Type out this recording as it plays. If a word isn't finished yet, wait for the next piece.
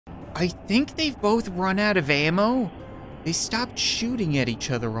I think they've both run out of ammo. They stopped shooting at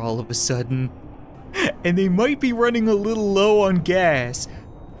each other all of a sudden. And they might be running a little low on gas.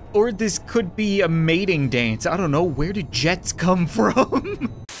 Or this could be a mating dance. I don't know, where did jets come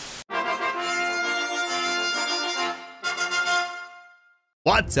from?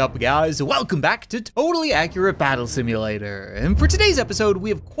 What's up, guys? Welcome back to Totally Accurate Battle Simulator. And for today's episode, we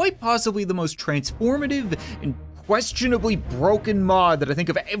have quite possibly the most transformative and questionably broken mod that I think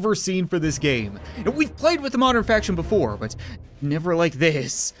I've ever seen for this game. And we've played with the modern faction before, but never like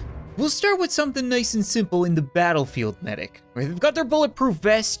this. We'll start with something nice and simple in the battlefield medic, where they've got their bulletproof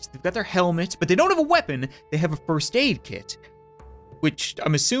vest, they've got their helmet, but they don't have a weapon, they have a first aid kit. Which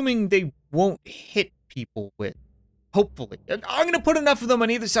I'm assuming they won't hit people with. Hopefully. I'm gonna put enough of them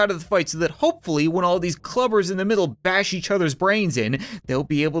on either side of the fight so that hopefully when all these clubbers in the middle bash each other's brains in, they'll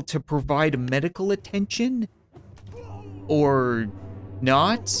be able to provide medical attention? Or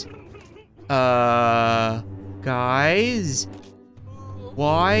not? Guys?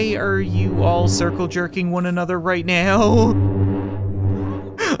 Why are you all circle jerking one another right now?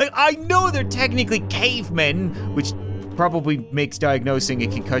 Like, I know they're technically cavemen, which probably makes diagnosing a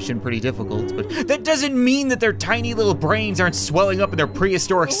concussion pretty difficult, but that doesn't mean that their tiny little brains aren't swelling up in their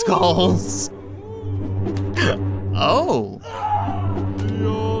prehistoric skulls. Oh.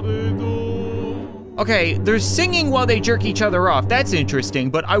 Okay, they're singing while they jerk each other off. That's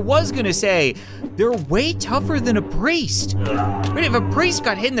interesting, but I was gonna say, they're way tougher than a priest. I mean, if a priest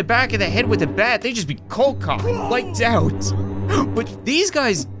got hit in the back of the head with a bat, they'd just be cold cocked, lights out. But these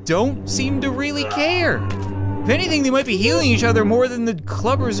guys don't seem to really care. If anything, they might be healing each other more than the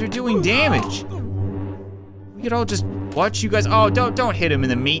clubbers are doing damage. We could all just watch you guys. Oh, don't hit him in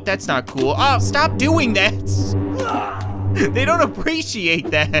the meat, that's not cool. Oh, stop doing that. They don't appreciate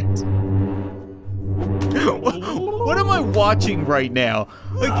that. What am I watching right now?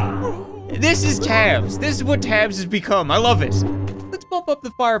 Like, this is Tabs. This is what Tabs has become. I love it. Let's bump up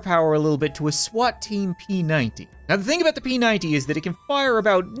the firepower a little bit to a SWAT Team P90. Now, the thing about the P90 is that it can fire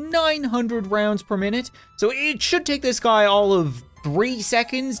about 900 rounds per minute, so it should take this guy all of 3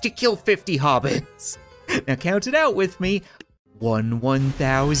 seconds to kill 50 hobbits. Now, count it out with me.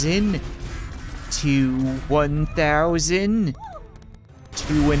 1,000, 1,000.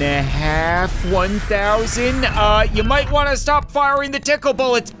 2.5, 1,000. You might want to stop firing the tickle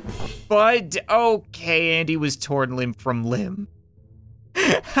bullets, bud. Okay, Andy was torn limb from limb.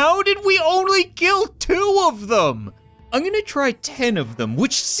 How did we only kill 2 of them? I'm gonna try 10 of them,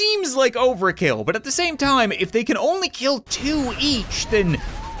 which seems like overkill, but at the same time, if they can only kill 2 each, then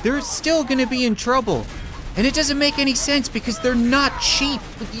they're still gonna be in trouble. And it doesn't make any sense because they're not cheap.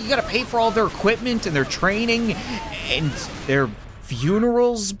 You gotta pay for all their equipment and their training and their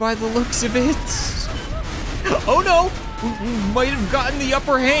funerals by the looks of it. Oh no, we might have gotten the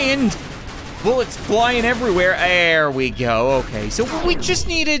upper hand. Bullets flying everywhere. There we go, okay. So we just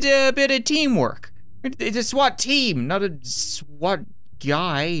needed a bit of teamwork. It's a SWAT team, not a SWAT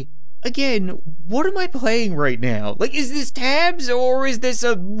guy. Again, what am I playing right now? Like, is this Tabs or is this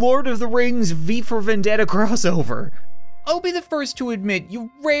a Lord of the Rings V for Vendetta crossover? I'll be the first to admit,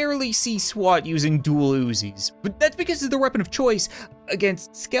 you rarely see SWAT using dual Uzis, but that's because it's their weapon of choice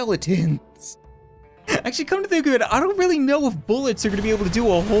against skeletons. Actually, come to think of it, I don't really know if bullets are gonna be able to do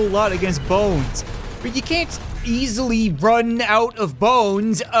a whole lot against bones, but you can't easily run out of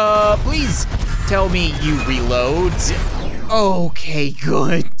bones. Please tell me you reload. Okay,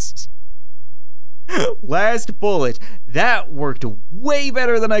 good. Last bullet, that worked way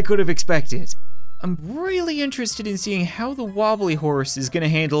better than I could have expected. I'm really interested in seeing how the wobbly horse is gonna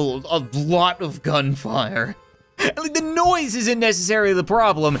handle a lot of gunfire. Like, the noise isn't necessarily the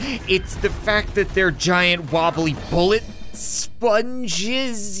problem, it's the fact that they're giant wobbly bullet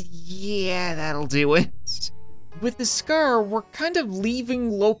sponges. Yeah, that'll do it. With the Scar, we're kind of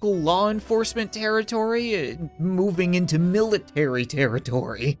leaving local law enforcement territory and moving into military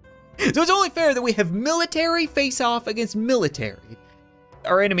territory. So it's only fair that we have military face off against military.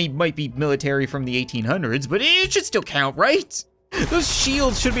 Our enemy might be military from the 1800s, but it should still count, right? Those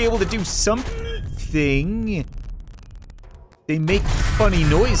shields should be able to do something. They make funny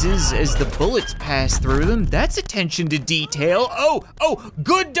noises as the bullets pass through them. That's attention to detail. Oh,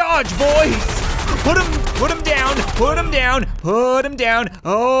 good dodge, boys! Put him down, put him down, put him down.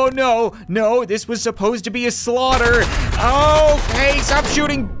 Oh no, this was supposed to be a slaughter. Okay, stop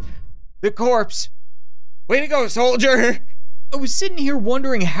shooting the corpse. Way to go, soldier. I was sitting here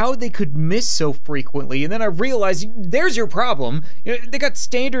wondering how they could miss so frequently, and then I realized, there's your problem. You know, they got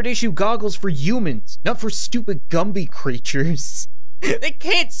standard issue goggles for humans, not for stupid Gumby creatures. They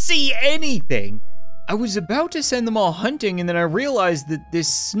can't see anything. I was about to send them all hunting, and then I realized that this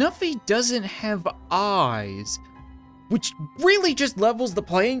Snuffy doesn't have eyes, which really just levels the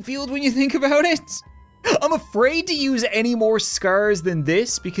playing field when you think about it. I'm afraid to use any more scars than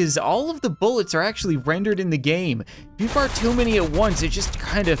this because all of the bullets are actually rendered in the game. If you fire too many at once, it just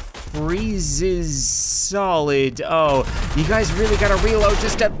kind of freezes solid. Oh, you guys really gotta reload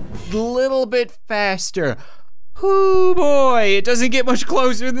just a little bit faster. Oh boy, it doesn't get much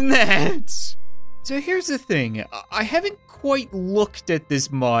closer than that. So here's the thing, I haven't quite looked at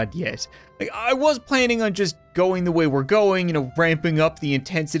this mod yet. Like, I was planning on just going the way we're going, you know, ramping up the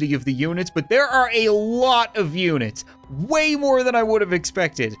intensity of the units, but there are a lot of units, way more than I would have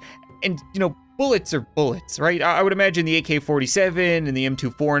expected. And, you know, bullets are bullets, right? I would imagine the AK-47 and the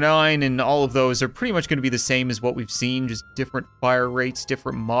M249 and all of those are pretty much gonna be the same as what we've seen, just different fire rates,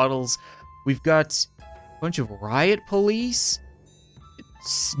 different models. We've got a bunch of riot police,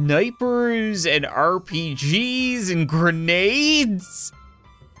 snipers and RPGs and grenades.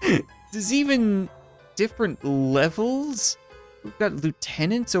 There's even different levels. We've got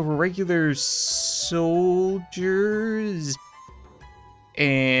lieutenants over regular soldiers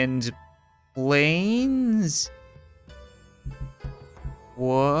and planes.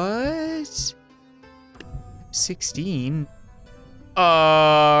 What? 16?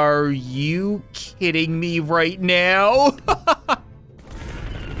 Are you kidding me right now?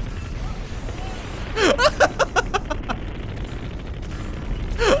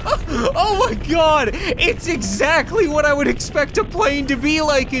 Oh my god, it's exactly what I would expect a plane to be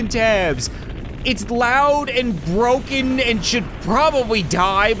like in Tabs. It's loud and broken and should probably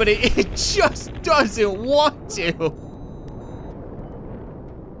die, but it just doesn't want to.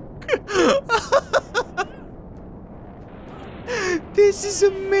 This is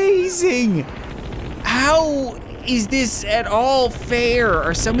amazing. How is this at all fair?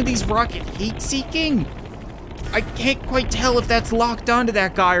 Are some of these rocket heat-seeking? I can't quite tell if that's locked onto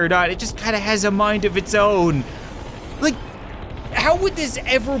that guy or not. It just kind of has a mind of its own. Like, how would this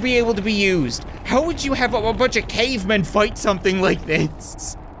ever be able to be used? How would you have a bunch of cavemen fight something like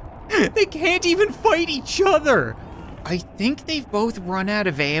this? They can't even fight each other. I think they've both run out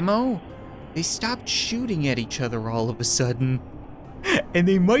of ammo. They stopped shooting at each other all of a sudden. And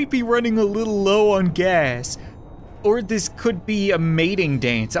they might be running a little low on gas. Or this could be a mating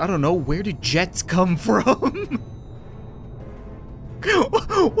dance. I don't know, where did jets come from?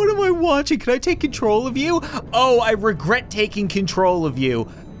 What am I watching? Can I take control of you? Oh, I regret taking control of you.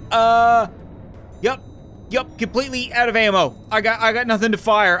 Yep, completely out of ammo. I got nothing to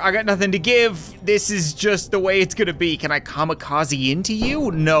fire. I got nothing to give. This is just the way it's gonna be. Can I kamikaze into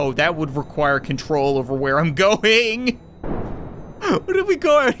you? No, that would require control over where I'm going. What if we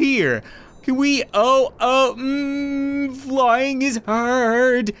go out here? Can we, flying is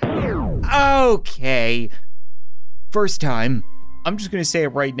hard. Okay. First time, I'm just gonna say it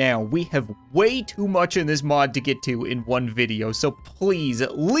right now, we have way too much in this mod to get to in one video, so please,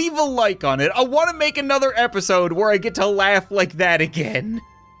 leave a like on it. I wanna make another episode where I get to laugh like that again.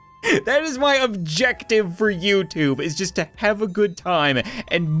 That is my objective for YouTube, is just to have a good time,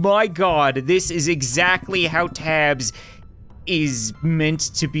 and my god, this is exactly how Tabs is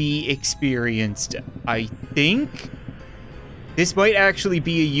meant to be experienced, I think. This might actually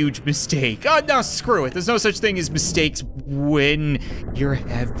be a huge mistake. Oh, no, screw it. There's no such thing as mistakes when you're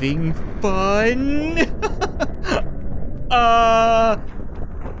having fun.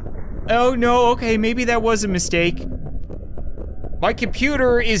 Oh no, okay, maybe that was a mistake. My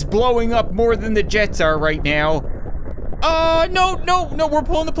computer is blowing up more than the jets are right now. No, we're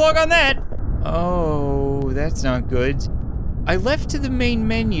pulling the plug on that. Oh, that's not good. I left to the main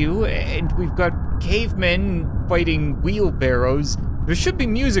menu, and we've got cavemen fighting wheelbarrows. There should be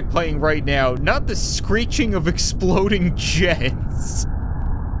music playing right now, not the screeching of exploding jets.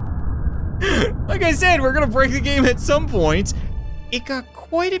 Like I said, we're gonna break the game at some point. It got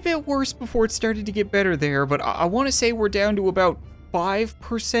quite a bit worse before it started to get better there, but I wanna say we're down to about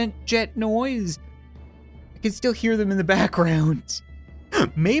 5% jet noise. I can still hear them in the background.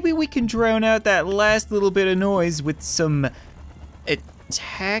 Maybe we can drown out that last little bit of noise with some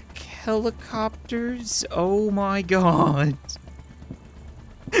attack helicopters. Oh my god.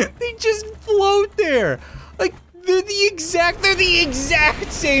 They just float there. Like, they're the exact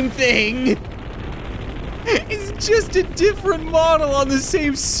same thing. It's just a different model on the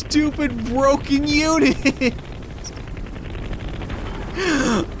same stupid broken unit.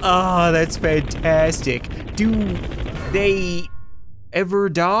 Oh, that's fantastic. Do they ever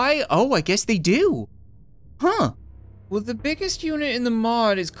die? Oh, I guess they do. Huh. Well, the biggest unit in the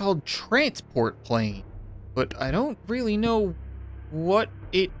mod is called Transport Plane, but I don't really know what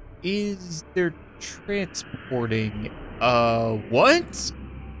it is they're transporting. What?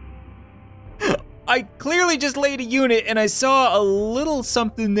 I clearly just laid a unit and I saw a little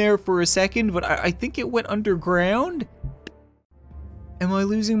something there for a second, but I think it went underground. Am I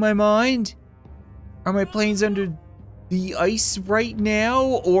losing my mind? Are my planes under the ice right now,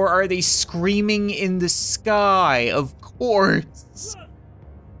 or are they screaming in the sky? Of course.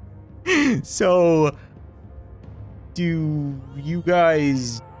 So, do you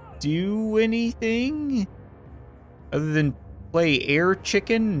guys do anything other than play air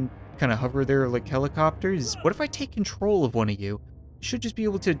chicken? Kind of hover there like helicopters? What if I take control of one of you? Should just be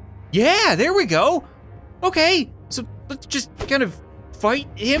able to, yeah, there we go. Okay, so let's just kind of fight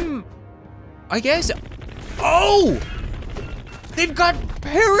him, I guess. Oh, they've got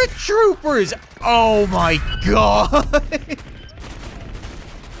paratroopers. Oh my God.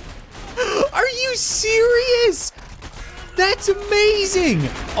 Are you serious? That's amazing.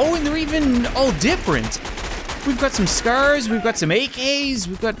 Oh, and they're even all different. We've got some SCARs, we've got some AKs,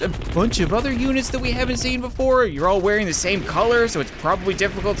 we've got a bunch of other units that we haven't seen before. You're all wearing the same color, so it's probably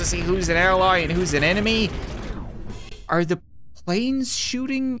difficult to see who's an ally and who's an enemy. Are the planes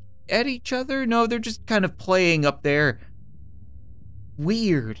shooting at each other? No, they're just kind of playing up there.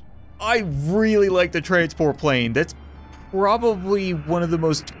 Weird. I really like the transport plane. That's probably one of the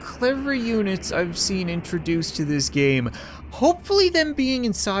most clever units I've seen introduced to this game. Hopefully them being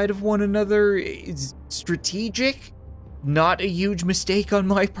inside of one another is strategic, not a huge mistake on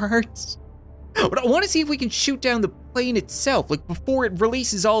my part. But I want to see if we can shoot down the plane itself, like before it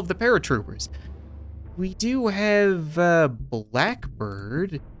releases all of the paratroopers. We do have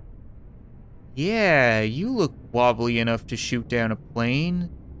Blackbird. Yeah, you look wobbly enough to shoot down a plane.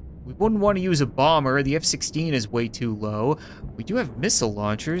 We wouldn't want to use a bomber. The F-16 is way too low. We do have missile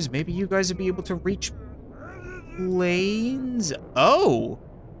launchers. Maybe you guys would be able to reach planes? Oh!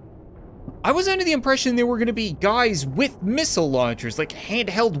 I was under the impression there were going to be guys with missile launchers, like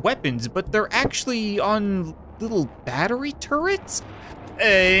handheld weapons, but they're actually on little battery turrets?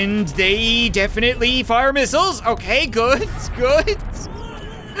 And they definitely fire missiles. Okay, good, good.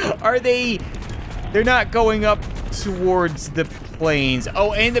 Are they... They're not going up towards the planes.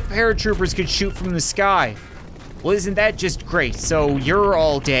 Oh, and the paratroopers could shoot from the sky. Well, isn't that just great? So you're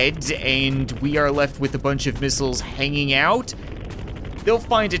all dead, and we are left with a bunch of missiles hanging out. They'll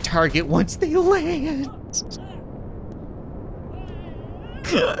find a target once they land.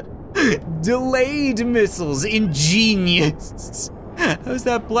 Delayed missiles, ingenious. How's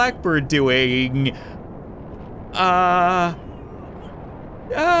that Blackbird doing? I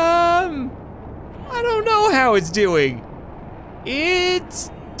don't know how it's doing.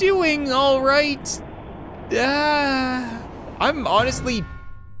 It's doing all right. I'm honestly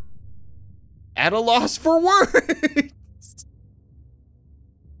at a loss for words.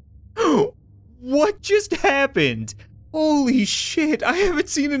 What just happened? Holy shit, I haven't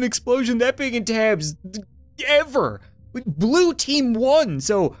seen an explosion that big in tabs ever. Blue team won,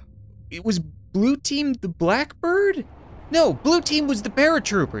 so it was blue team the Blackbird? No, blue team was the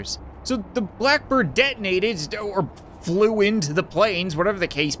paratroopers. So the Blackbird detonated or flew into the planes, whatever the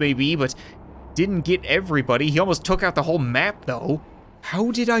case may be, but didn't get everybody. He almost took out the whole map though.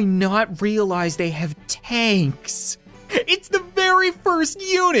 How did I not realize they have tanks? It's the very first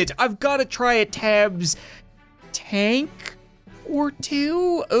unit. I've got to try a tabs tank or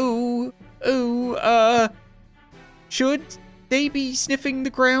two. Should they be sniffing the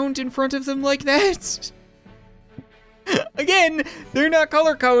ground in front of them like that? Again, they're not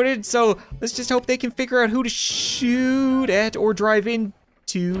color-coded, so let's just hope they can figure out who to shoot at or drive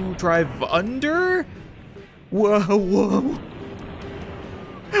into, drive under? Whoa.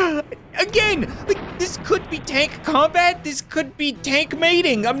 Again, like, this could be tank combat, this could be tank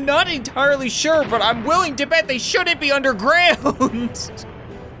mating. I'm not entirely sure, but I'm willing to bet they shouldn't be underground.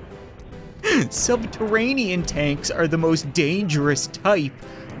 Subterranean tanks are the most dangerous type.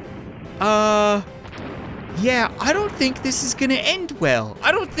 Yeah, I don't think this is gonna end well.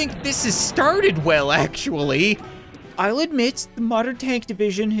 I don't think this has started well, actually. I'll admit, the modern tank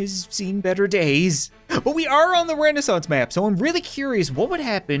division has seen better days. But we are on the Renaissance map, so I'm really curious what would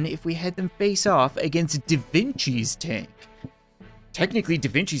happen if we had them face off against Da Vinci's tank. Technically, Da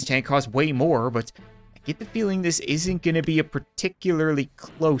Vinci's tank costs way more, but I get the feeling this isn't gonna be a particularly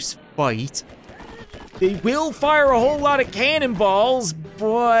close fight. They will fire a whole lot of cannonballs,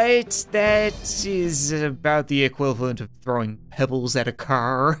 but that is about the equivalent of throwing pebbles at a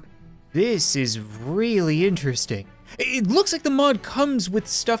car. This is really interesting. It looks like the mod comes with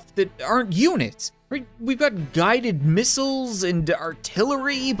stuff that aren't units, right? We've got guided missiles and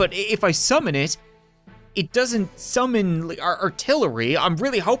artillery, but if I summon it, it doesn't summon like, our artillery. I'm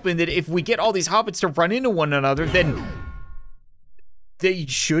really hoping that if we get all these hobbits to run into one another, then they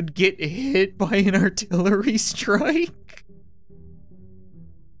should get hit by an artillery strike.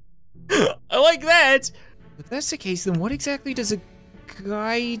 I like that. If that's the case, then what exactly does a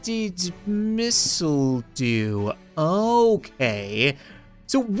guided missile do? Okay.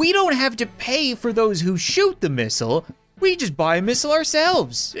 So we don't have to pay for those who shoot the missile. We just buy a missile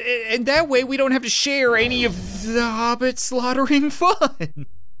ourselves. And that way we don't have to share any of the hobbit slaughtering fun.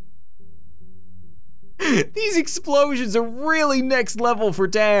 These explosions are really next level for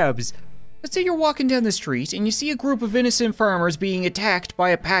tabs. Let's say you're walking down the street and you see a group of innocent farmers being attacked by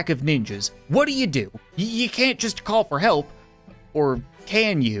a pack of ninjas. What do? You can't just call for help. Or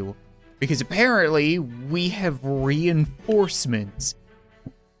can you? Because apparently we have reinforcements.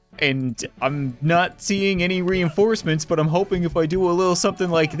 And I'm not seeing any reinforcements, but I'm hoping if I do a little something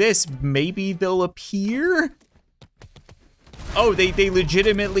like this, maybe they'll appear? Oh, they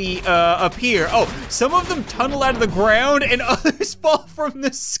legitimately appear. Oh, some of them tunnel out of the ground and others fall from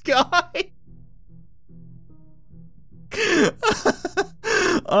the sky.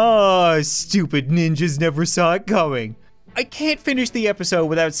 Oh, stupid ninjas never saw it coming. I can't finish the episode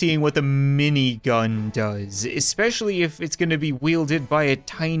without seeing what the minigun does, especially if it's gonna be wielded by a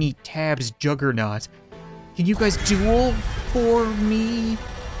tiny Tabs juggernaut. Can you guys duel for me,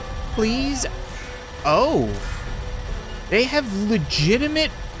 please? Oh, they have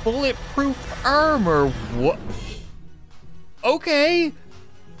legitimate bulletproof armor. What? Okay,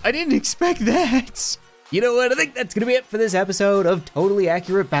 I didn't expect that. You know what, I think that's gonna be it for this episode of Totally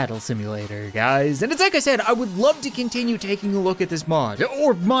Accurate Battle Simulator, guys. And it's like I said, I would love to continue taking a look at this mod,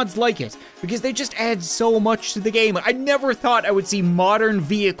 or mods like it, because they just add so much to the game. I never thought I would see modern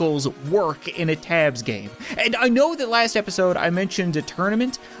vehicles work in a Tabs game. And I know that last episode I mentioned a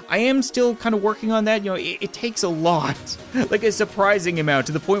tournament. I am still kind of working on that. You know, it takes a lot, like a surprising amount,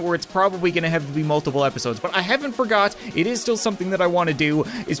 to the point where it's probably gonna have to be multiple episodes. But I haven't forgot, it is still something that I wanna do.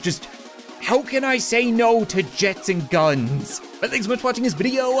 It's just, how can I say no to jets and guns? But thanks so much for watching this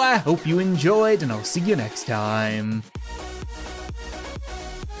video. I hope you enjoyed, and I'll see you next time.